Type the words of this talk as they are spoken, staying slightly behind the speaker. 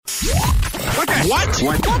What?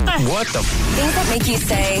 What the? Things that make you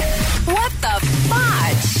say, what the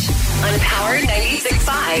fudge? On Power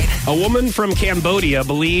 96.5. A woman from Cambodia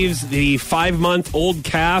believes the 5-month-old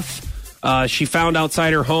calf she found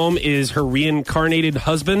outside her home is her reincarnated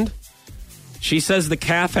husband. She says the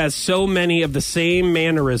calf has so many of the same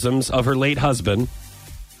mannerisms of her late husband.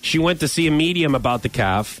 She went to see a medium about the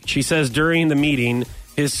calf. She says during the meeting,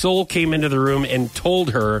 his soul came into the room and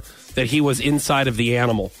told her that he was inside of the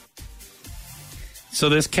animal. So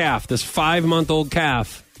this calf, this 5-month-old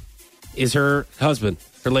calf, is her husband,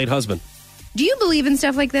 her late husband. Do you believe in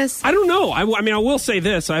stuff like this? I don't know. I mean, I will say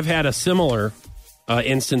this. I've had a similar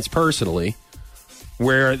instance personally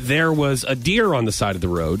where there was a deer on the side of the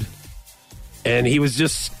road, and he was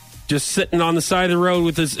just sitting on the side of the road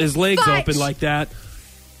with his legs open like that.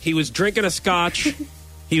 He was drinking a scotch,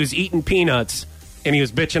 he was eating peanuts, and he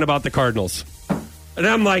was bitching about the Cardinals. And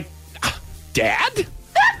I'm like, Dad?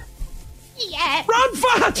 Yeah. Ron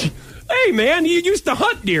Fudge! Hey, man, you used to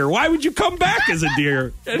hunt deer. Why would you come back as a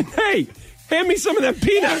deer? And hey, hand me some of them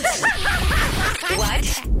peanuts. What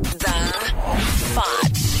the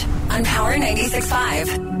fudge? On Power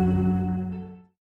 96.5.